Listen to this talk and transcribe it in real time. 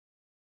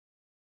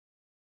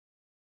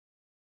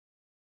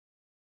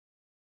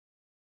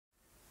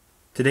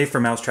Today for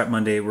Mousetrap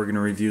Monday, we're going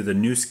to review the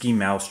NOOSKI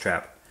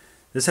Mousetrap.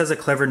 This has a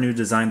clever new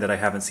design that I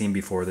haven't seen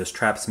before. This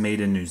trap's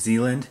made in New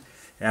Zealand.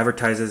 It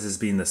advertises as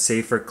being the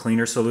safer,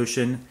 cleaner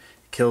solution.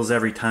 It kills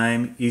every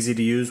time, easy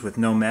to use with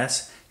no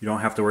mess. You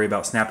don't have to worry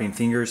about snapping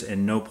fingers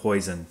and no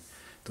poison.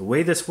 The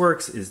way this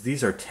works is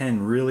these are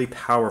 10 really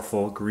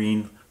powerful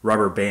green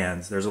rubber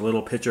bands. There's a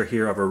little picture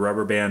here of a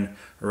rubber band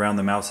around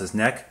the mouse's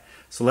neck.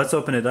 So let's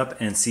open it up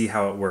and see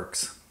how it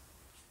works.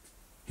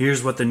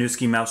 Here's what the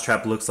NOOSKI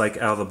Mousetrap looks like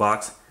out of the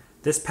box.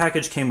 This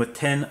package came with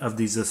 10 of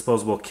these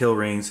disposable kill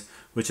rings,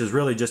 which is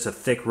really just a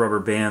thick rubber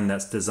band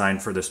that's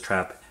designed for this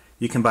trap.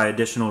 You can buy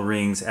additional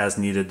rings as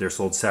needed. They're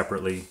sold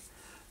separately.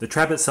 The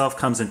trap itself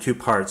comes in two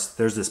parts.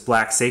 There's this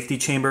black safety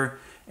chamber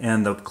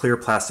and the clear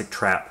plastic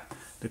trap.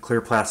 The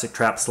clear plastic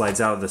trap slides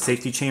out of the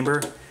safety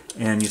chamber,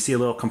 and you see a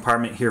little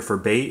compartment here for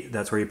bait.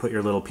 That's where you put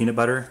your little peanut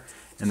butter.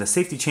 And the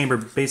safety chamber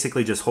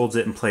basically just holds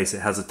it in place.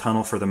 It has a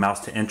tunnel for the mouse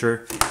to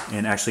enter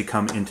and actually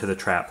come into the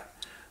trap.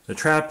 The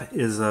trap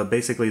is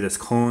basically this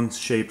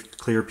cone-shaped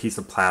clear piece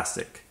of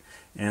plastic.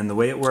 And the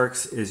way it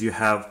works is you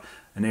have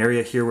an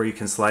area here where you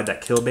can slide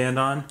that kill band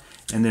on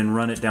and then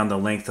run it down the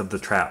length of the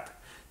trap.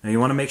 Now you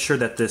want to make sure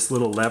that this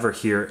little lever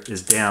here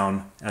is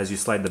down as you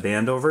slide the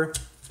band over.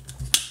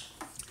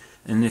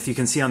 And if you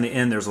can see on the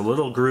end, there's a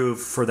little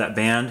groove for that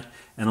band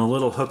and a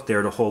little hook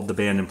there to hold the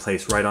band in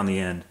place right on the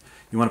end.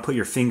 You want to put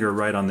your finger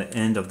right on the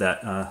end of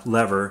that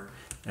lever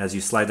as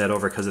you slide that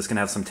over, because it's going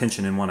to have some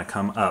tension and want to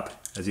come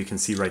up, as you can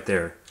see right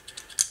there.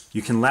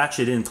 You can latch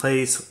it in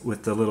place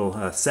with the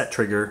little set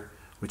trigger,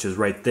 which is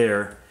right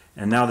there,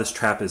 and now this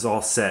trap is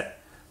all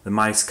set. The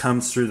mice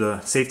comes through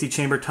the safety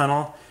chamber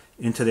tunnel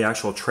into the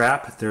actual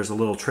trap. There's a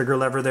little trigger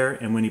lever there,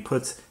 and when he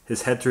puts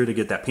his head through to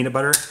get that peanut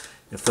butter,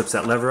 it flips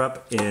that lever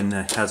up and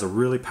has a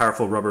really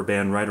powerful rubber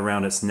band right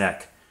around its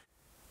neck.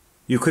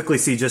 You quickly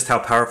see just how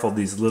powerful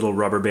these little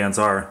rubber bands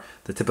are.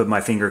 The tip of my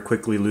finger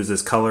quickly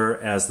loses color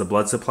as the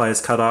blood supply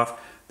is cut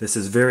off. This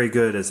is very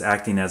good as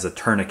acting as a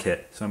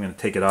tourniquet, so I'm going to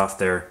take it off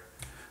there.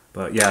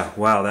 But yeah,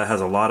 wow, that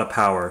has a lot of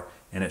power,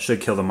 and it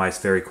should kill the mice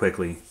very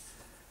quickly.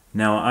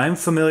 Now, I'm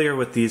familiar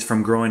with these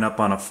from growing up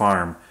on a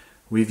farm.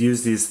 We've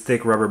used these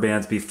thick rubber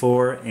bands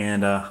before,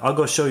 and I'll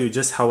go show you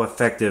just how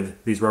effective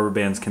these rubber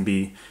bands can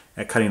be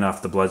at cutting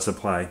off the blood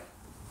supply.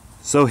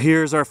 So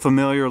here's our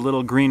familiar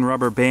little green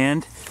rubber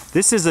band.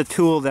 This is a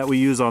tool that we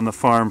use on the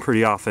farm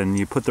pretty often.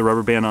 You put the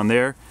rubber band on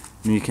there,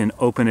 and you can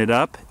open it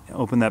up,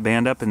 open that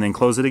band up, and then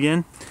close it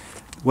again.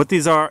 What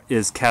these are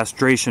is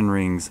castration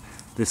rings.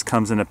 This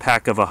comes in a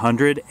pack of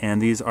 100, and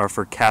these are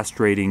for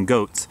castrating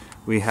goats.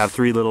 We have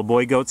 3 little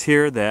boy goats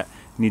here that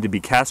need to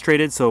be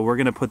castrated, so we're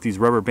going to put these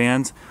rubber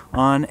bands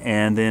on,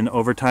 and then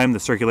over time the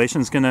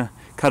circulation is going to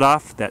cut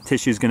off, that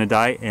tissue is going to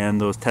die, and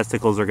those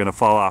testicles are going to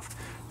fall off.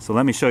 So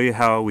let me show you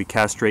how we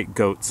castrate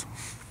goats.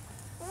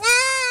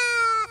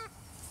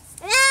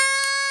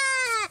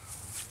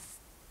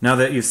 Now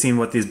that you've seen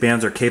what these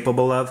bands are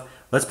capable of,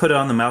 let's put it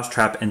on the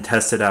Mousetrap and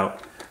test it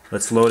out.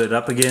 Let's load it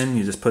up again.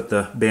 You just put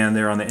the band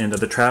there on the end of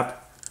the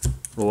trap,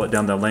 roll it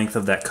down the length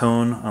of that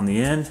cone on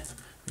the end,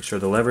 make sure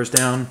the lever's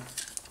down,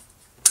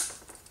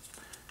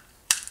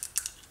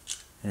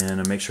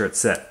 and make sure it's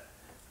set.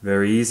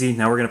 Very easy.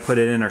 Now we're going to put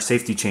it in our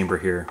safety chamber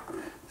here.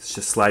 It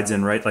just slides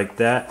in right like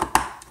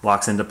that,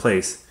 locks into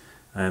place,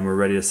 and we're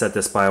ready to set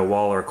this by a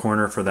wall or a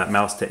corner for that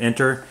mouse to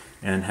enter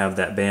and have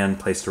that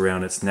band placed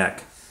around its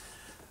neck.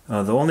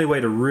 The only way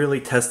to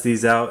really test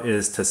these out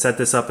is to set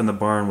this up in the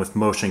barn with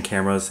motion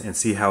cameras and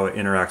see how it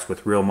interacts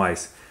with real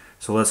mice.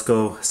 So let's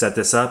go set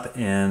this up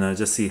and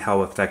just see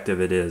how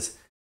effective it is.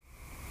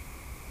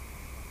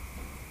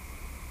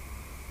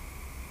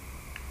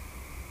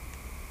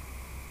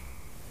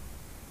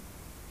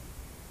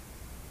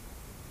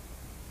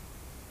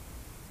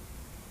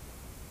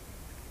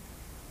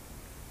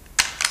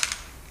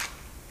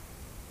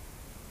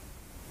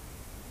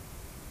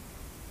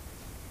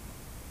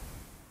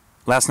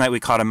 Last night we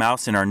caught a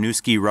mouse in our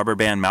NOOSKI rubber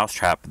band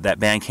mousetrap. That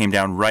band came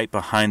down right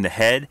behind the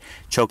head,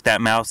 choked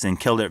that mouse, and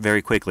killed it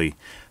very quickly.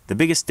 The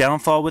biggest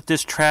downfall with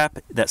this trap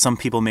that some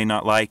people may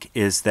not like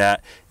is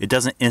that it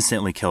doesn't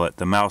instantly kill it.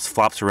 The mouse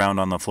flops around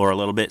on the floor a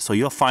little bit, so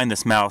you'll find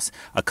this mouse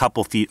a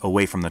couple feet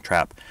away from the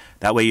trap.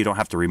 That way you don't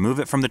have to remove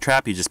it from the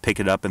trap, you just pick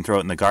it up and throw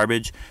it in the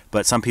garbage,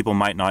 but some people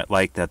might not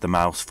like that the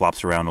mouse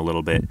flops around a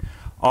little bit.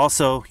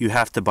 Also, you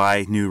have to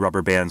buy new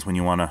rubber bands when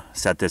you want to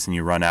set this and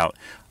you run out.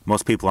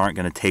 Most people aren't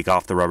going to take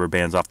off the rubber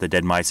bands off the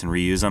dead mice and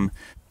reuse them.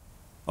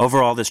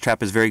 Overall, this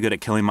trap is very good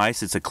at killing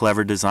mice. It's a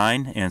clever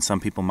design, and some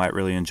people might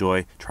really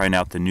enjoy trying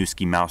out the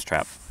NOOSKI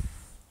Mousetrap.